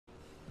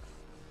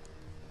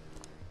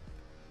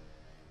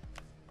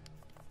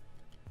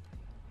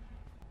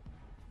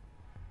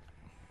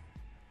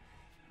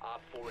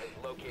Op 4 has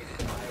located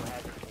the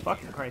biohazard container.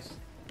 Fucking Christ.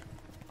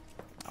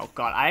 Oh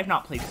god, I have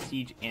not played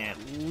Siege in at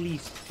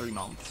least 3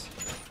 months.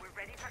 We're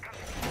ready for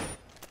company.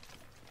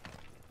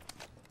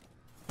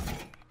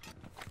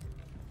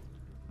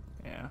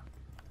 Yeah.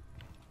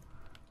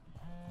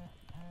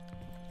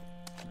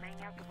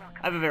 Laying out the welcome.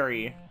 I have a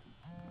very...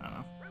 I don't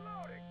know.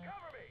 Reloading,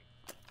 cover me.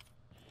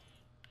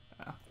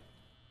 Yeah.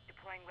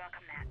 Deploying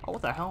welcome mat. Oh,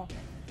 what the hell?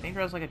 Danger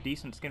has like a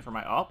decent skin for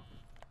my...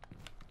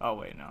 Oh,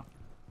 wait, no.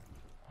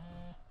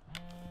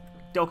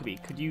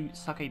 Dokkaebi, could you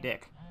suck a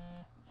dick?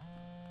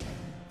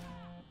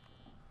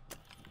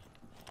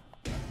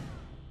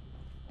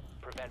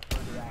 Prevent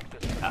further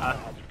access to the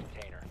biohazard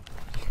container.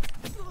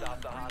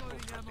 Stop the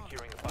hostiles from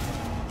securing the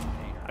biohazard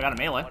container. I got a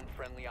melee. One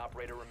friendly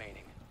operator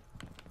remaining.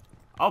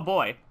 Oh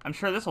boy, I'm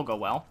sure this will go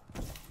well.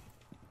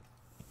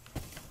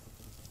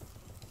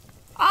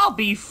 I'll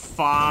be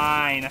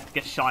fine.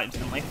 Get shot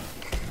instantly.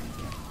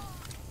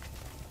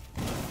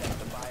 Protect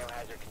the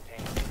biohazard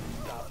container.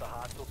 Stop the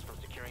hostiles from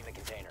securing the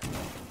container.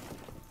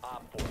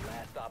 Op 4,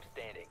 last stop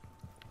standing.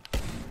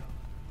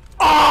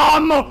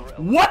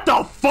 What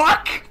the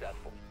fuck?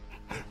 Successful.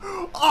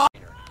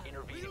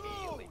 Intervene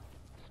immediately.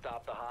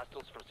 Stop the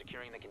hostiles from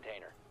securing the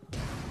container.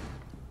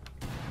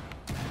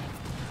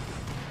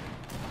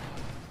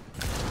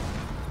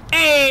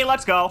 Hey,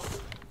 let's go.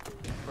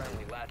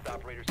 Friendly, last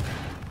operator standing.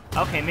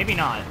 Okay, maybe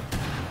not.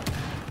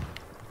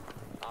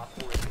 Op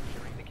 4 is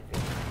securing the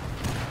container.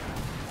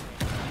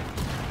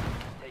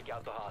 Take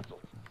out the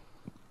hostiles.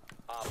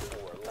 Op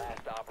 4,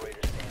 last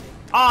operator standing.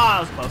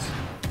 Ah, that was close.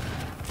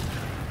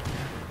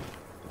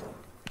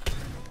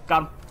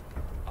 Got him.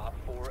 Op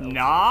 4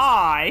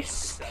 Nice.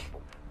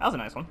 successful. That was a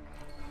nice one.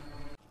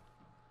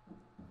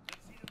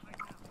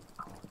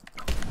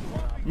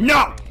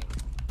 No!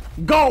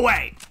 Go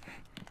away!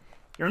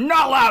 You're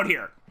not allowed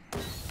here!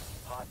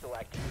 Hostile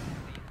activity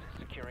ceased.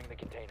 Securing the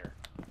container.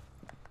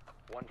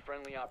 One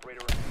friendly operator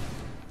remaining.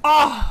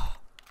 Oh!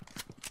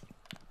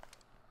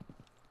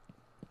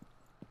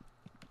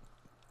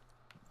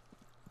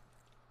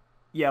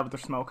 Yeah, with their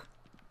smoke.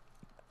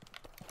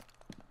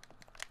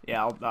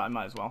 Yeah, I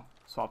might as well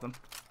swap them.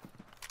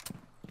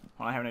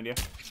 I have an idea.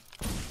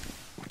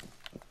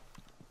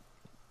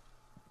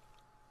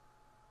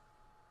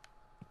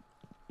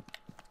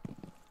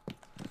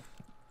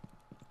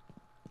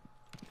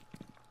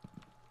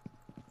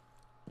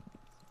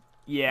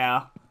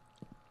 Yeah.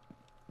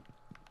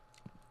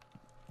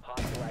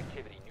 Hostile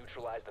activity.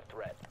 Neutralize the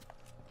threat.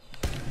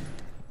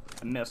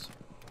 I missed.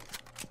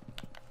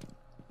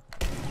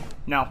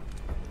 No.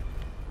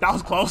 That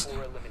was close. 4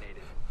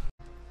 eliminated.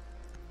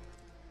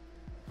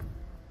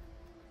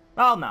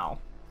 Well, no.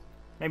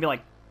 Maybe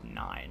like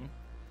 9.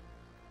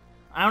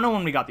 I don't know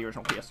when we got the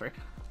original PS3.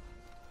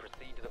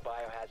 Proceed to the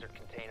biohazard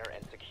container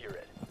and secure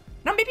it.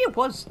 No, maybe it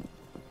was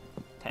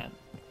 10,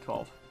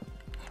 12.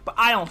 But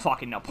I don't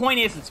fucking know. Point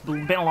is, it's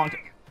been a long time.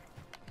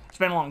 It's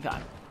been a long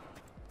time.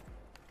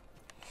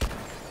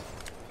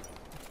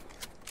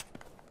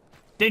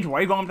 Danger, why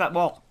are you going up that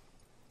wall?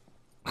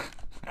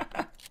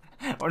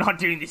 We're not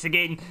doing this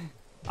again.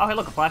 Oh, hey,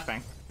 look, a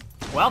flashbang.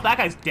 Well, that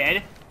guy's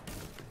dead.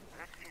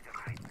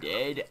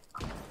 Dead.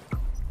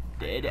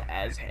 Dead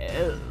as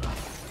hell.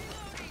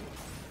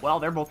 Well,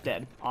 they're both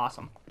dead.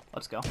 Awesome.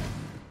 Let's go.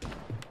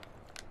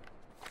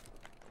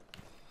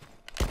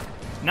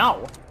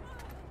 No.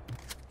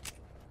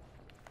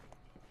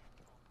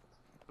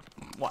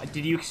 What?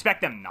 Did you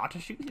expect them not to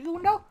shoot through the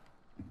window?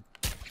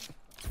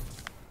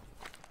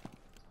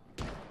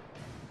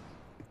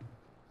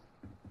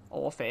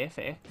 Oh, fair.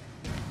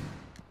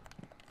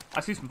 I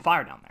see some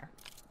fire down there.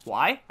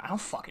 Why? I don't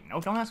fucking know.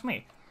 Don't ask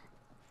me.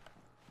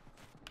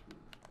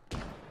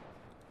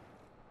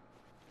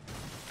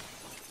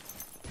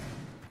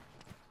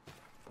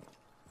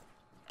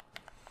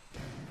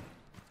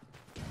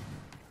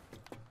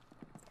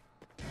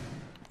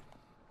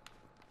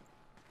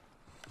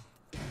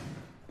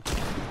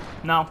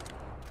 No.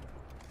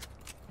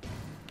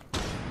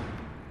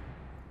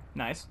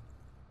 Nice.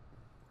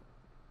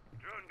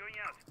 Drone going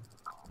out.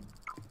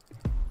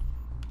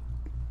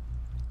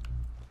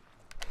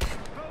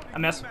 I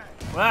miss.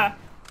 Ah.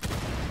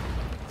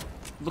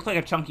 Looked like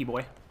a chunky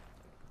boy.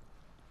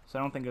 So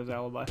I don't think it was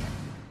Alibi.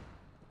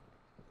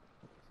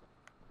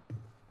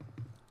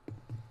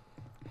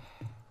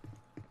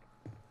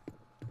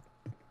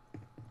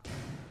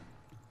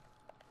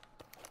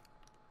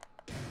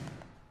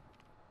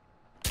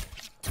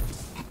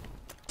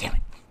 Damn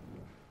it.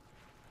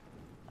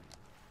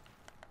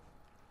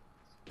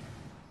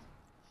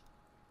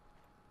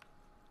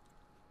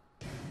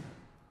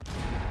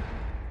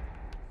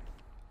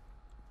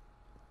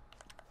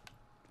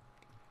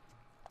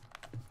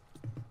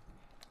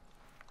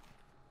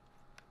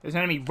 There's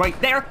an enemy right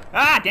there.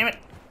 Ah, damn it.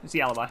 It's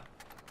the Alibi.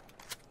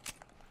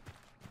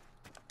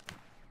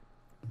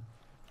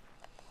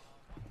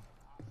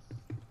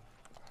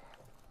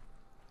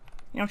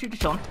 You know, she's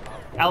just chilling.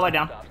 Alibi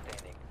down. Stop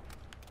standing.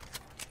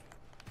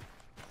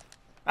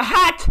 A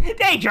hat!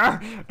 Danger!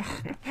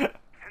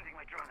 Sending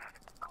my drone out.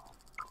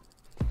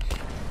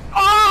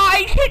 Oh,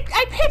 I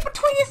hit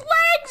between his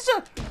legs!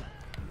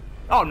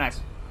 Oh, nice.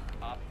 Hey,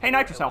 Op 4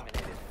 Nitrocell.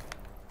 eliminated.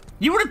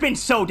 You would have been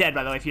so dead,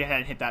 by the way, if you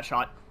hadn't hit that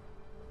shot.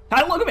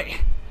 Hey, look at me!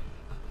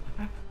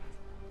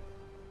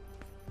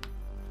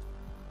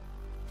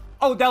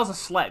 Oh, that was a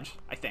sledge,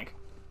 I think.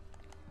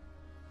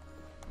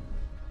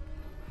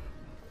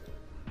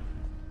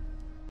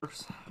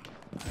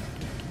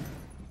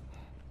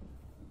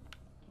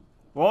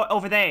 What?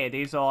 Over there,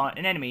 there's an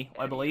enemy,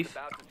 I believe.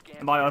 About to scan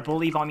And by I the area.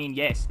 believe, I mean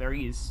yes, there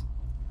is.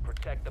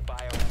 Protect the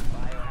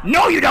biohazard.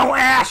 No, you don't,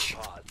 Ash!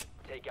 Pause.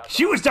 Take out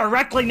She was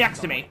directly next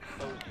to me.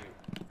 expose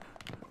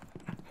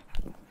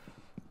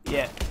you.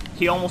 Yeah,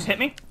 he almost hit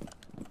me.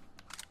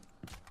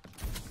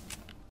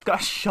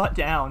 Got shut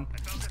down. I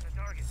found us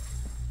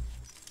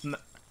a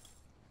target.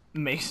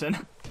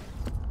 Mason.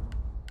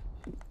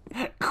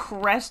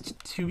 Crest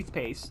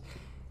toothpaste.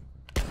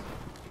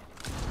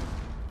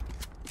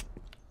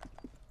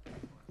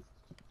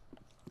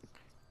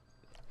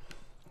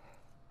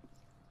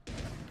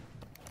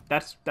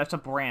 That's a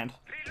brand.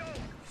 Reload.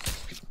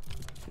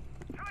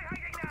 Try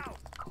hiding now.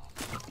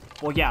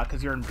 Well, yeah,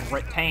 because you're in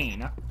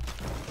Britain.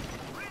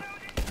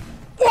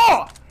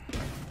 Whoa!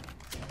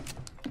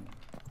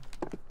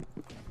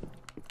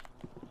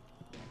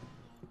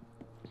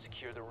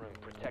 Secure the room.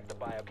 Protect the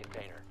bio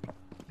container.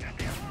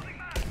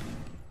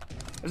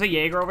 There's a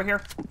Jaeger over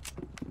here.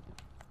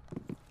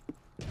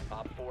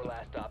 Op 4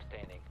 last stop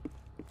standing.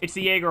 It's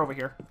the Jaeger over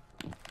here.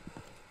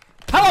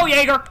 Hello,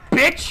 Jaeger!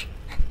 Bitch!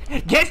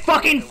 Get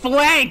fucking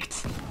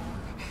flanked!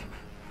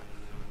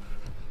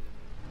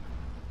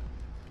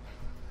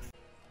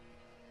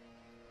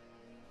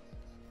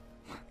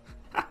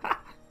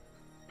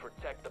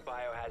 Protect the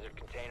biohazard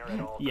container at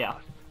all Yeah.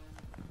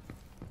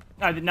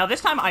 costs. Now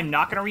this time I'm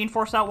not gonna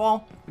reinforce that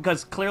wall,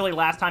 because clearly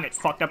last time it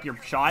fucked up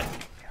your shot.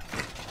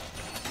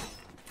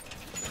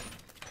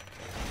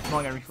 I'm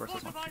only gonna reinforce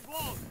this one.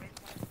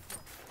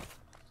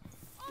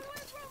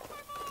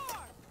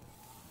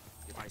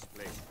 Device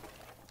placed.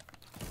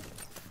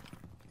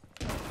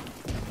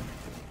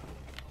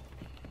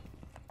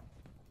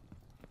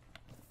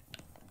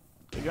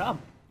 Good job.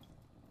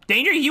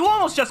 Danger, you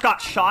almost just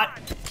got shot.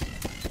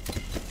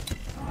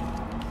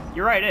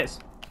 You're right, it is.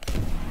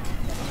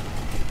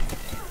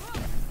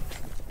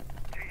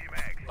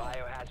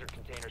 Biohazard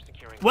container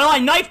securing. Well, I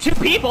knifed 2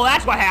 people,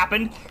 that's what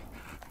happened.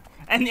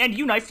 And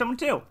you knifed someone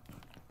too.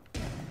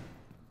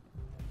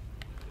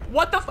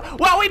 What the f-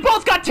 Well, we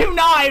both got 2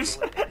 knives!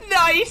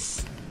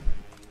 Nice!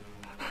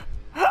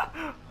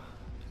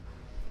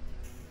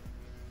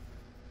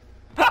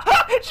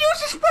 She was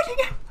just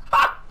sprinting!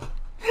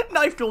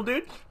 Knife duel,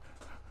 dude.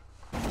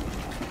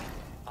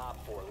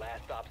 Op 4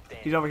 last stop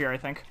standing. He's over here, I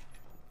think.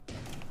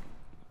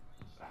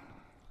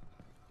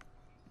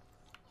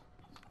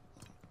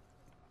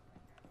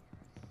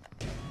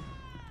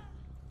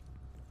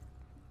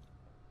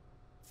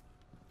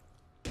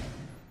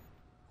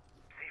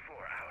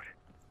 C4 out.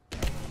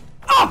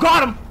 Oh,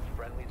 got him!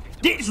 Friendlies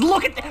victorious.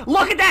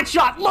 Look at that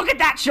shot! Look at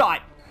that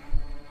shot!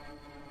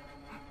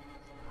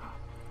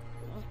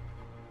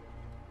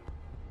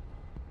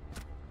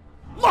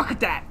 Look at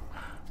that!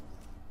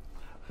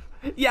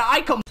 Yeah,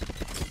 I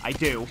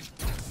do.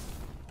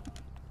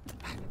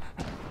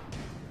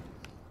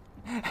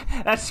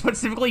 That's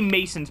specifically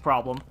Mason's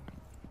problem.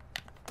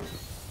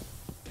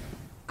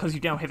 Because you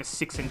don't have a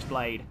 6-inch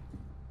blade.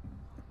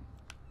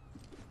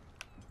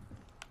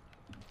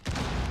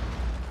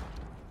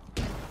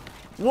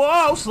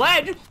 Whoa,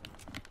 sledge!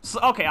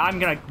 Okay, I'm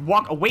gonna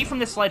walk away from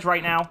this sledge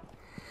right now.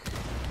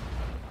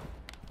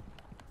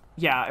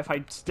 Yeah, if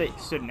I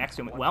stood next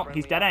to him. Well,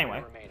 he's dead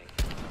anyway. Remaining.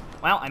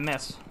 Well, I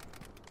missed.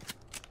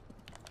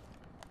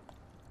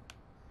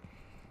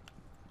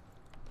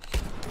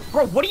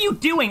 Bro, what are you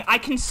doing? I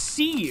can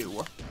see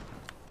you.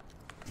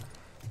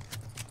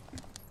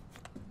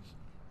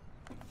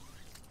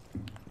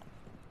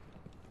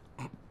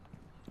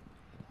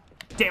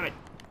 Damn it.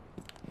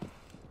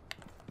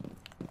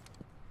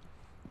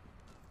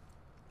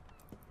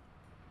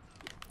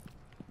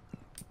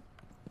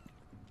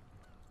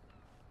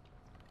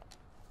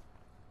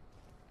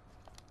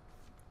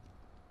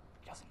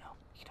 He doesn't know.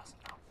 He doesn't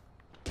know.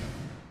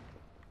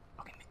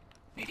 Okay,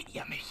 maybe,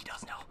 yeah, maybe he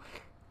does know.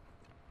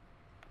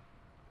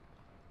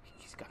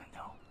 He's gonna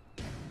know.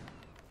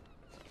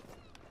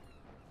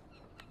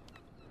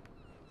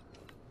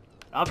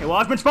 Okay, well,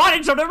 I've been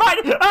spotted, so never mind!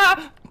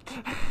 Ah!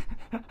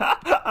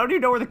 I don't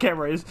even know where the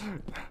camera is.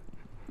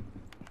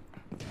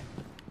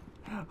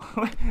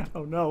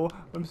 Oh no.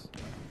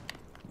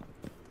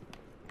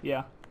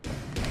 Yeah.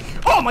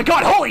 Oh my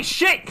god, holy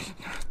shit!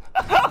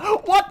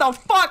 What the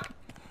fuck?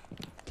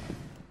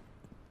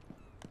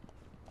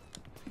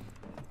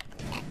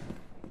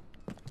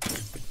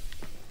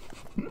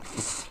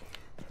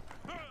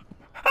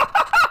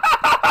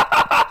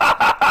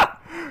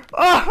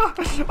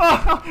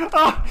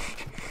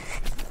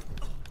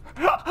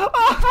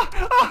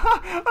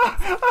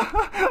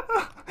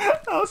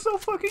 That was so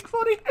fucking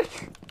funny.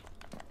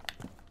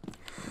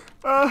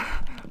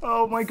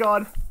 Oh my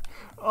god.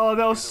 Oh,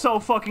 that was so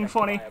fucking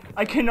funny.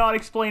 I cannot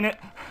explain it.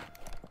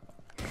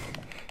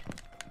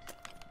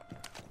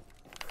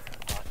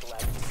 Hostile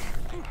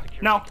activity.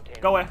 Secure No. the container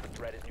Go away. The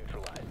threat is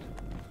neutralized.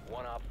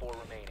 1 Op 4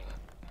 remaining.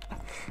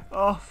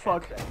 Oh,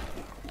 fuck. 10 seconds.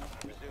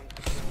 Resume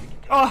securing the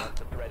container Oh, once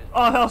the threat is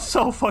oh, that was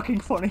so fucking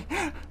funny.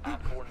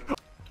 Op 4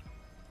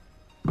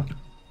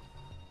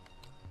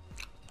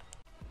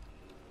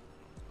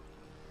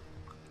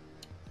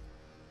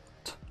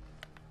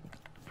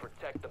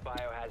 Protect the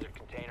biohazard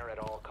container at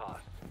all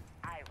costs.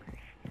 I was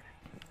here.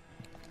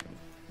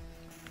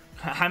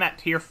 I'm at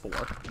tier 4.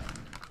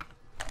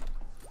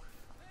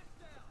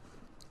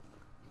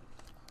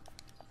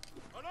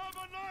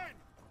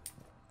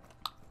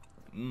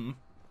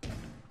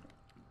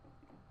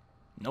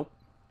 Nope.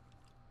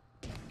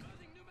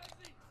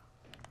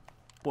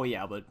 Well,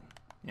 yeah, but,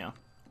 yeah.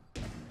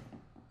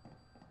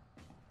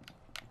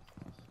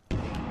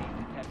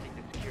 Attempting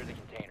to secure the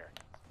container.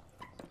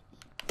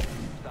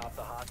 Stop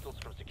the hostiles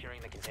from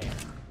securing the container.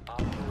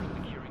 Op 4 is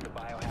securing the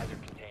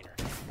biohazard container.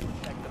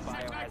 Protect the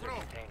biohazard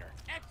container.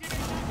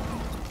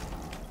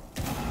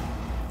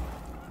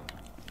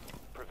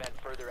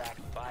 Prevent further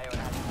acts.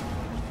 Biohazard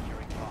container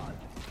securing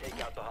pods.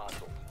 Take out the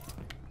hostiles.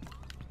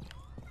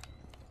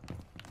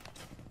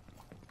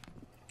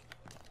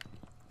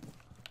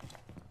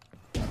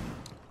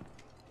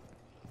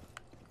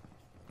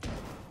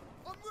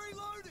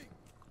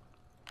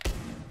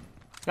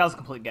 That was a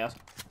complete guess.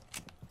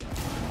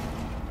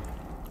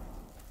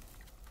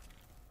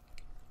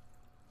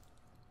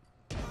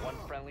 One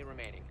friendly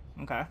remaining.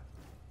 Okay.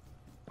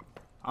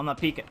 I'm not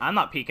peeking. I'm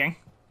not peeking.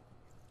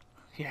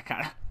 Yeah,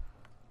 kinda.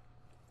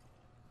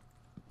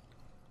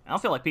 I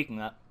don't feel like peeking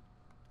that.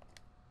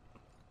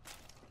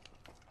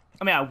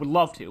 I mean, I would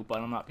love to, but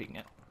I'm not peeking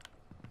it.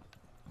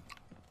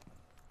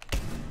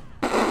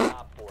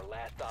 Op 4,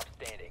 last stop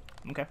standing.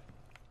 Okay.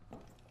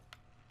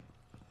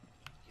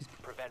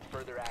 Prevent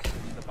further access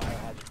to the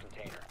biohazard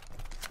container.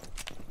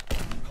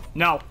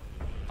 No.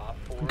 Op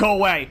 4. Go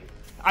away.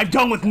 I'm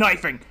done with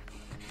knifing.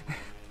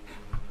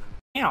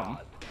 Damn.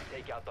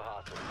 Take out the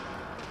hostiles.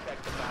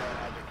 Protect the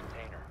biohazard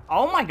container.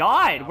 Oh my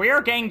god, we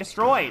are getting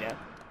destroyed.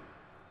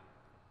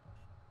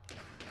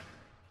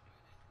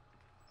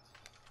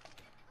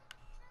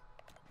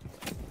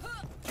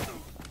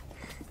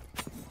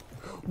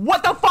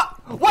 What the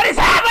fuck? What is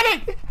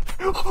happening?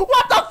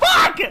 What the fuck?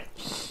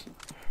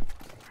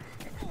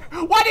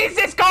 What is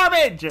this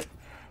garbage?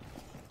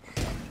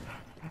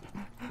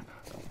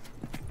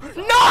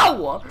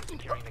 No!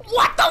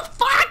 What the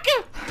fuck?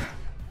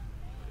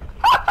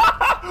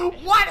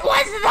 What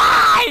was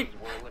that?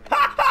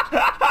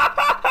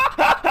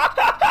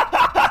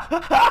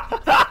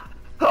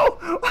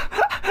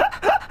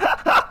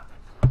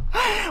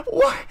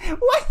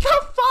 What the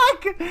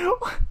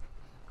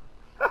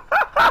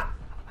fuck?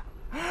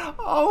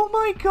 Oh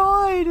my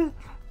god.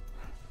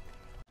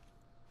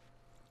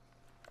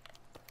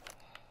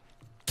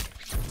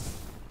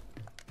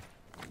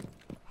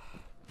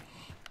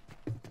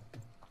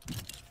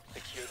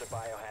 Secure the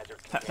biohazard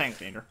container. Thanks,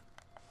 Danger.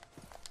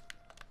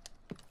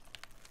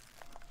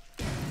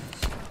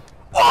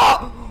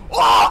 Oh!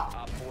 Oh!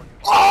 Op 4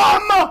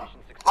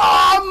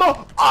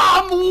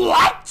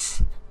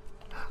 What?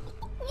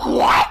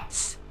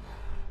 What?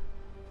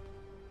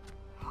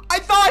 I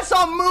thought I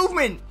saw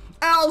movement,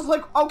 and I was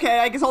like, okay,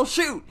 I guess I'll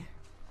shoot.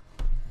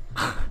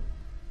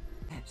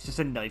 It's just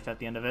a knife at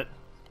the end of it.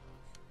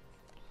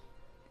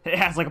 It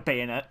has like a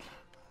bayonet.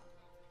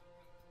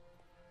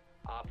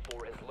 Op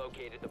 4 has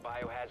located the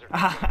biohazard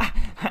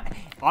container.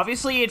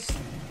 Obviously, it's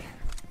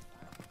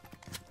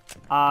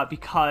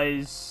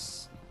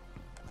because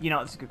you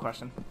know, it's a good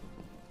question.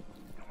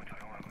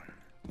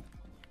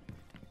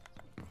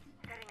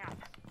 Setting up.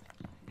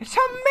 It's a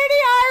mini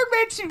Iron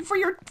Man suit for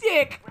your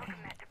dick. Welcome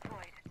mat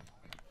deployed.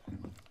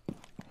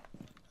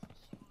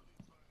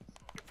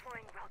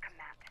 Deploying welcome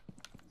mat.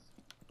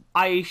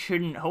 I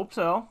shouldn't hope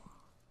so.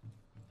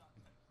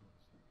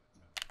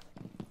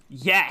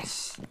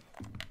 Yes.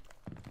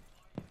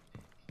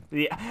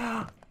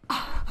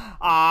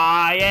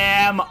 I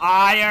am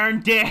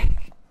Iron Dick.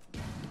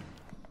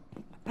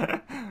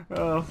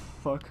 Oh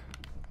fuck.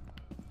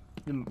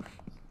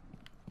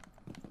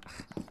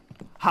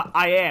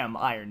 I am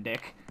Iron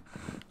Dick.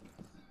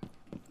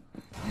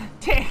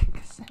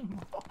 Dicks.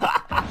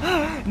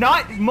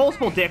 Not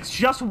multiple dicks,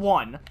 just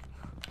one.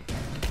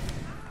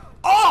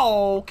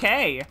 Oh,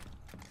 okay.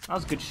 That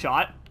was a good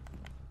shot.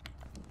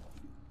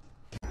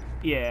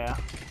 Yeah.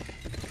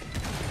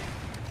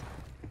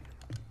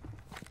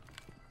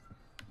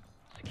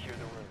 Secure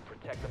the room.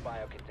 Protect the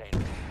bio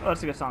container. Oh,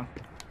 that's a good song.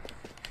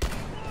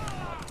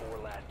 Op 4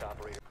 last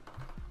operator.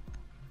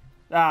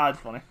 Ah, it's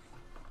funny.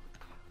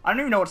 I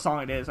don't even know what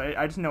song it is.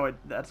 I just know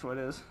that's what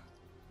it is.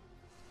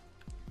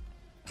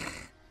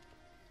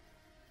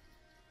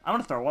 I'm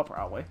gonna throw up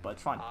probably, but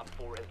it's fine. Op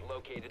 4 has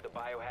located the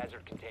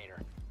biohazard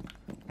container.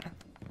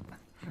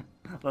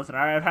 Listen,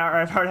 I've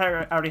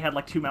already had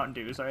like 2 Mountain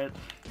Dews, alright?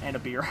 And a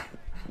beer.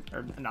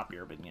 Or, not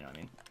beer, but you know what I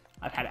mean.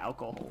 I've had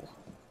alcohol.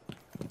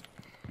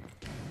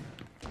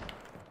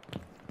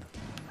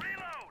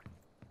 Reload!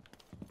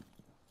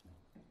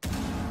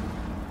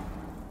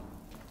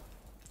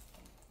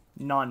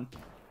 None.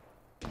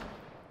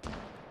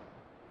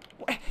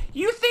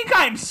 You think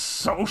I'm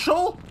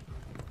social?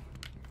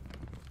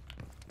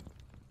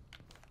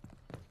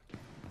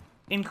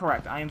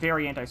 Incorrect. I am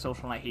very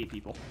antisocial and I hate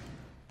people.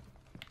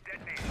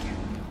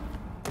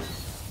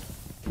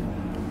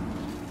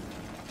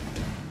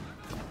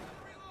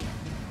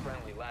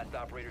 Friendly, last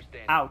operator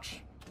standing.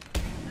 Ouch.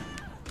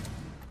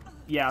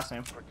 Yeah,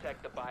 same.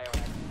 Protect the biohazard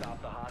to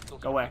stop the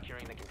hostiles Go from away.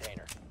 securing the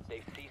container.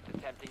 They've ceased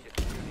attempting to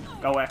secure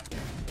the Go away.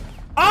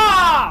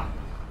 Ah!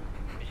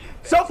 mission.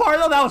 So far,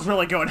 though, that was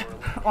really good.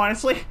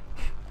 Honestly.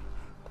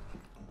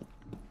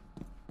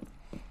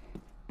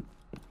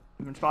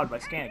 We've been spotted by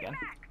Scan again.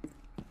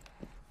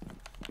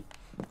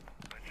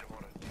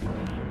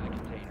 Secure the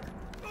container.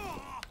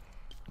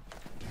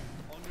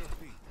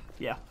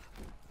 Yeah.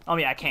 Oh,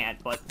 yeah, I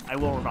can't, but I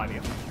will revive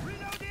you.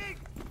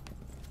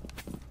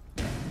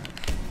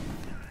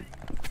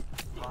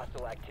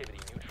 Hostile activity.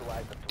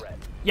 Neutralize the threat.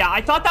 Yeah,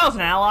 I thought that was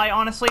an ally,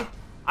 honestly.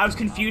 I was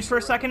confused for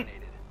a second,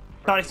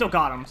 but I still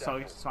got him, so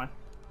it's fine.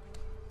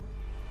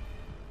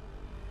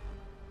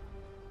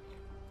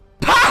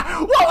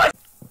 Ha! What was...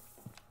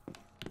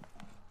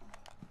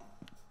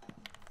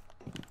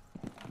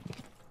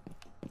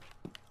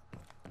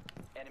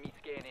 Enemy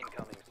scan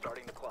incoming.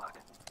 Starting the clock.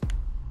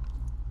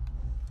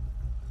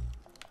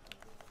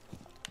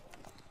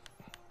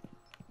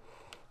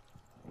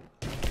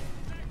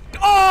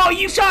 Oh,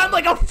 you shot him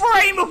like a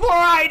frame before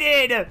I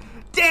did!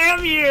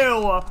 Damn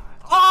you!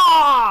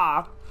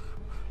 Ah!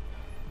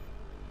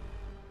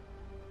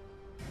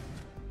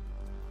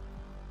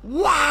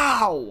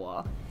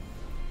 Wow!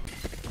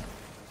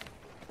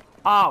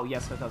 Oh,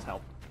 yes, that does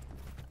help.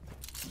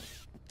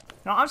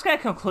 No, I'm just gonna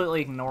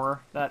completely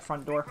ignore that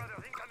front door.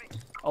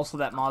 Also,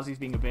 that Mozzie's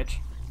being a bitch.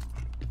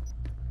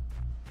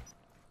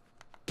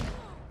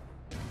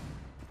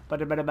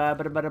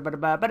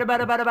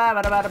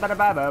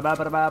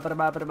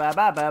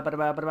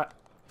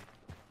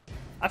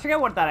 I forget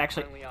what that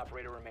actually... Friendly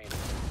operator remaining.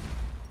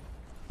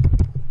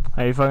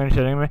 Are you fucking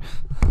shitting me?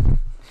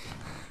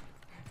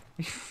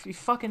 you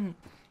fucking...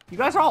 You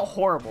guys are all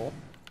horrible.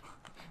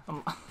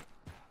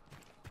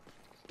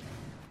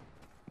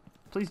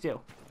 Please do.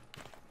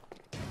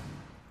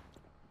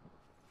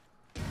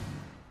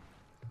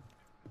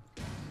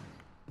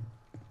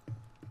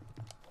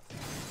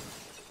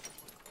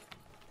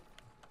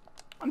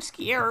 I'm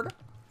scared.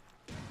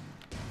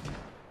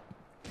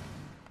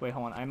 Wait,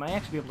 hold on. I might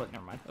actually be able to...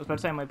 Never mind. I was about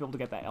to say I might be able to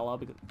get that Ella,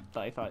 because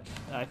I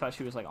thought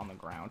she was, like, on the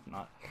ground,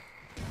 not...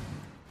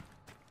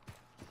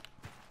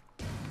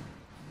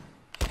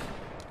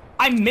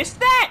 I missed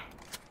that?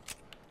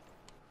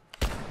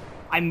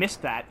 I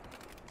missed that.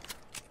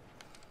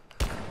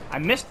 I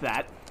missed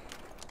that.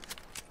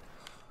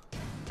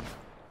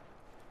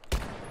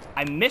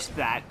 I missed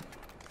that.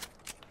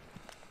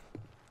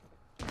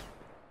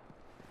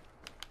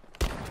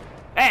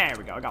 There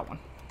we go, I got one.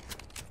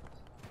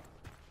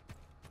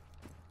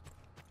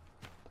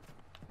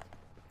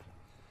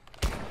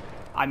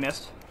 I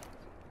missed.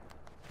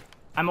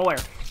 I'm aware.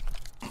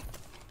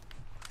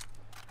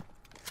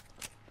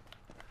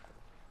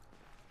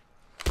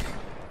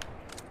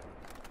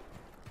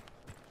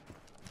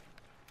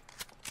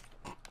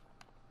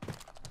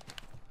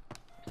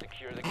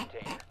 Secure the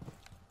container.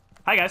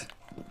 Hi, guys.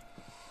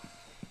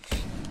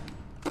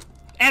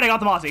 And I got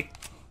the Mozzie.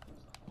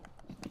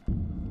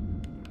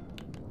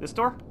 This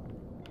door?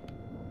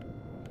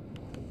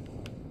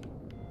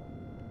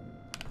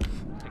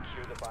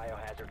 Secure the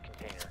biohazard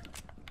container.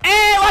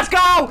 Hey, let's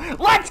go!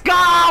 Let's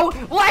go!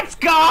 Let's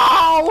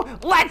go!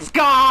 Let's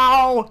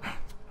go!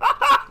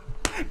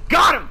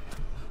 Got him!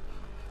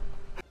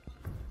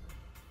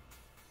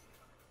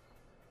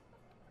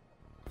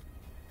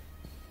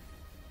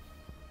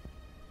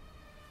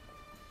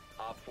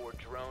 Op 4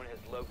 drone has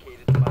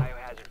located the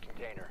biohazard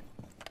container.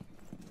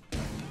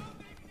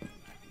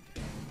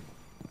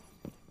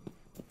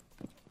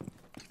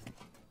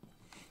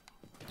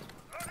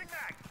 Loading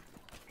back.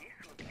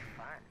 This will be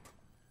fun.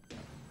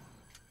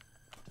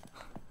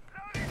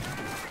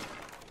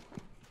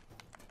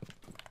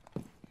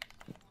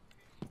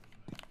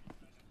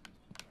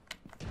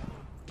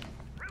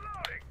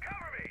 Reloading.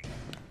 Cover me.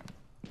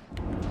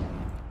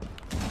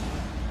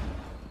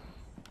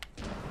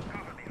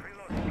 Cover me.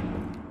 Reloading.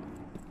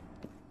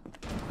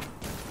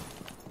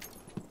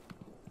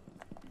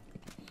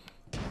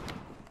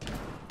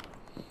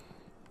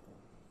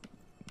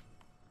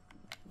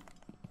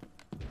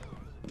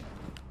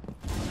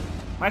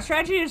 My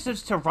strategy is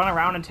just to run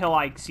around until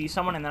I see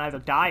someone and then either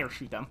die or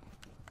shoot them.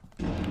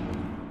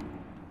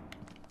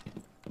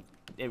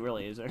 It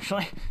really is,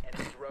 actually.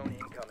 Enemy drone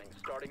incoming.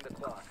 Starting the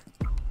clock.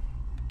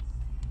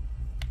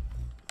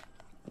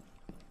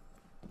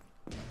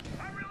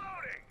 I'm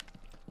reloading.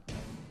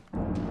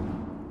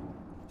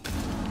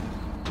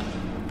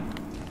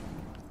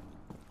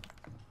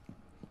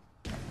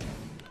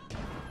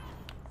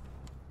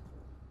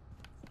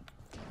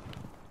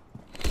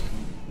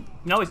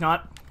 No, he's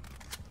not.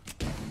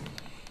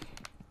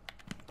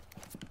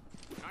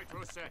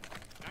 Nitro set.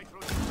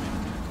 Nitro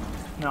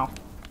set. No.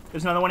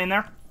 There's another one in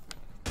there.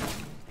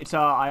 It's,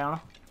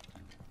 Iona.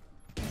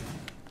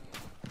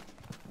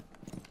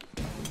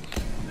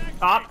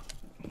 Up.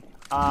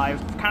 I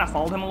kind of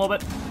followed him a little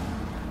bit.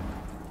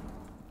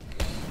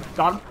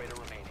 Got him. Operator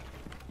remaining.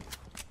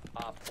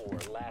 Op 4,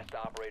 last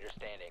operator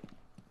standing.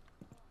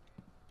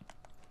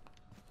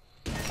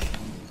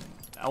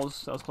 That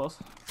was close.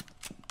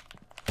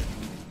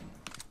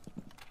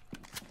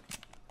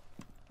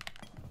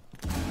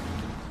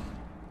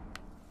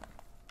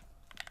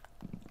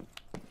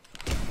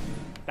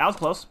 That was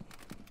close.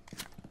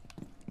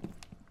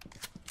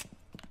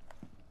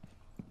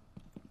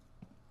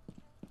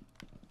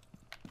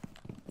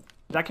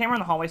 Is that camera in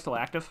the hallway still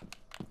active?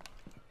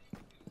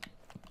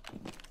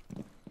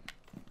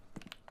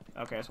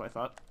 Okay, that's what I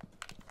thought.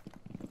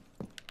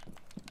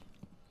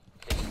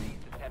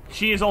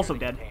 She is also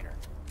dead. Container.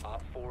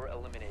 Op 4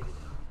 eliminated.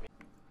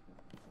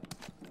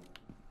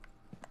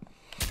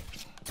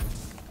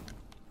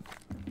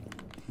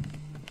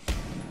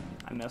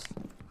 I missed.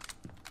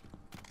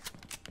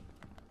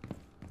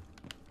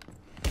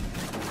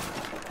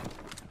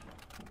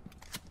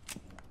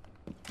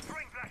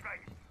 Throwing flashbang.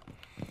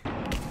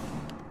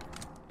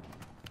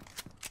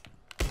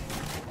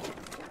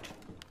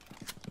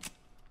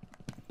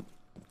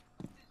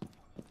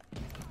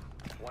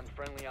 One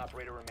friendly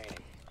operator remaining.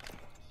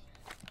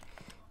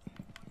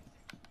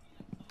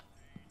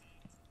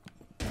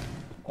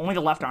 Only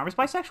the left arm is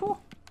bisexual?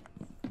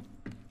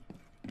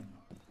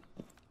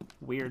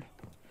 Weird.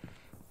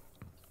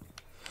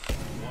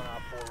 One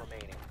Op 4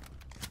 remaining.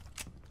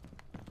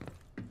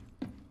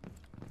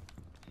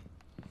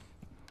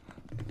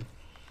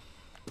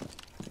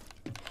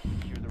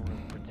 Secure the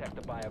room. Protect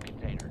the bio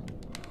container.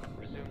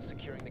 Resume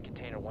securing the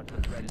container once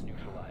the threat is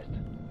neutralized.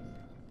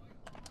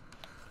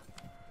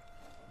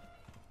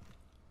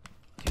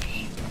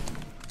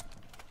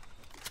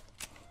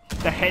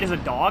 The head is a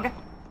dog?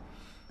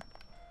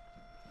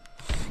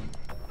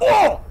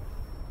 Oh!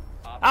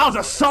 That was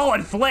a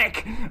solid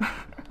flick!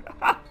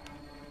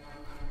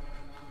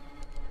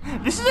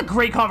 This is a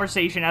great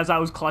conversation as I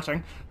was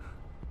clutching.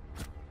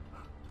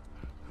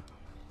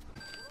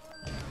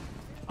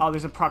 Oh,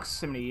 there's a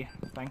proximity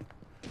thing.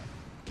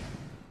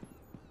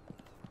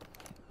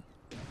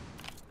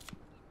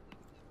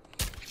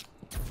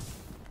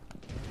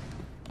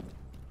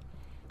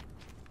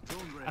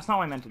 That's not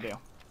what I meant to do.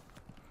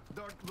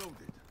 Dart loaded.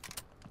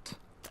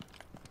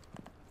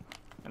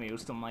 I mean, it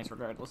was still nice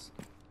regardless.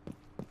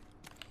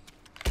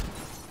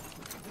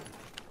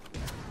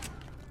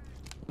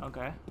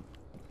 Okay.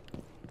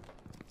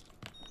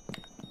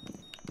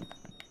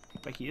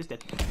 But he is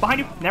dead. Behind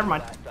you! Never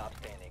mind. Last stop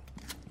standing.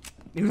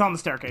 He was on the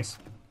staircase.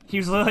 He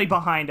was literally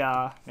behind,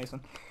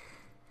 Mason.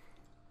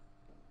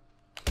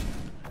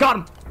 Got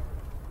him!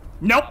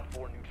 Nope! Op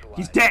 4 neutralized.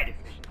 He's dead!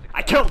 Mission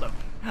I successful. killed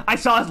him! I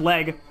saw his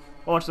leg.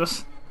 Watch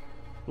this.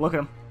 Look at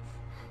him.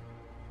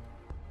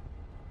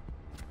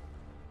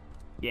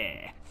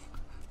 Yeah.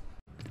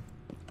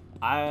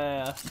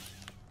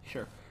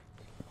 Sure.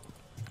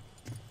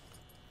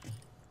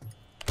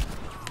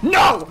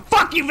 No!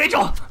 Fuck you,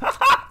 Vigil!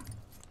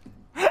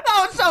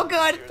 That was so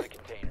good! Secure the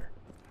container.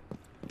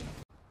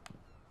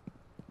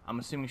 I'm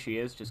assuming she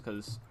is, just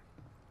because...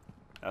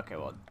 Okay,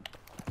 well...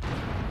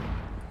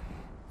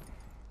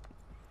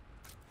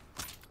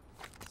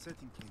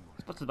 Setting claymore.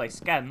 Supposed to, like,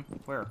 scan.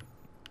 Where?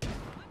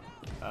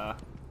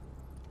 Last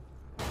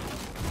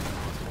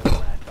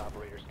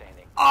operator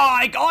standing. Oh,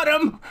 I got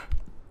him!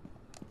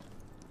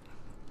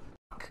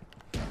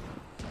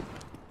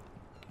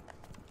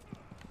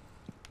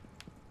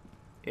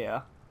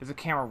 Yeah, there's a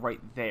camera right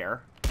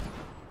there.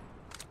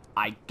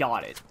 I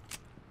got it.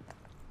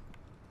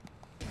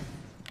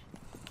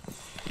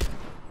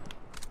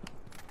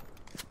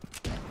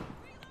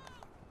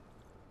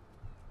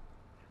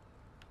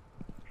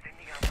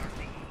 Sending out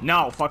RCE.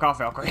 No, fuck off,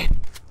 Valkyrie.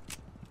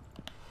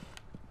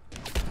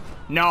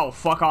 No,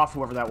 fuck off,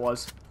 whoever that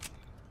was.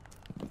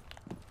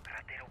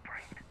 Ratero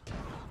primed.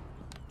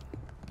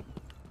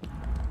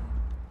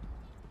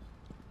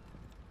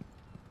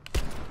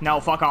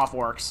 No, fuck off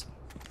works.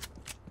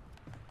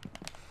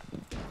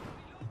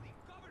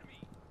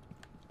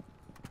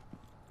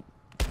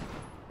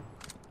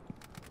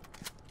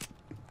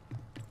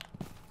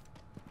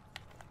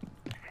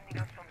 Sending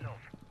out some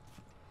love.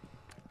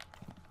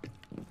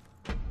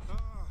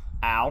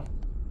 Ow.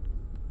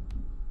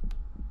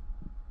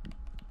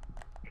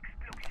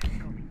 Explosion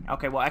incoming.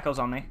 Okay, well, Echo's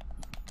on me.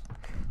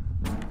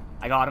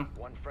 I got him.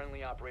 One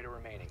friendly operator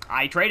remaining.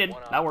 I traded.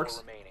 One Op That 4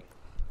 works. remaining.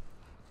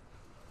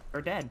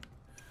 They're dead.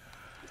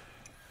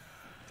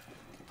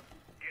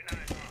 Getting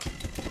on it.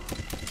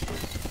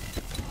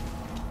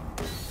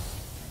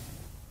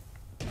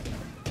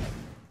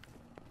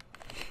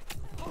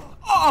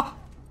 Oh!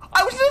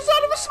 I was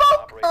inside of a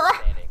smoke! Operator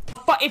standing.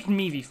 It's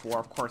me v4,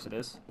 of course it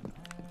is.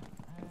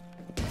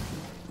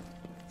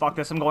 Fuck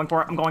this, I'm going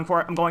for it, I'm going for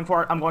it, I'm going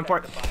for it, I'm going for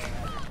it.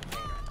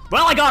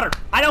 Well, I got her!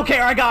 I don't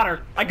care, I got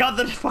her! I got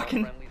the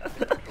fucking...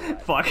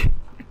 Fuck.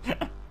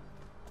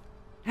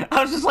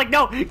 I was just like,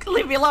 no,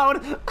 leave me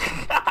alone!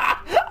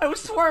 I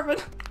was swerving!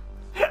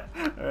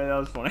 Alright, that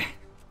was funny.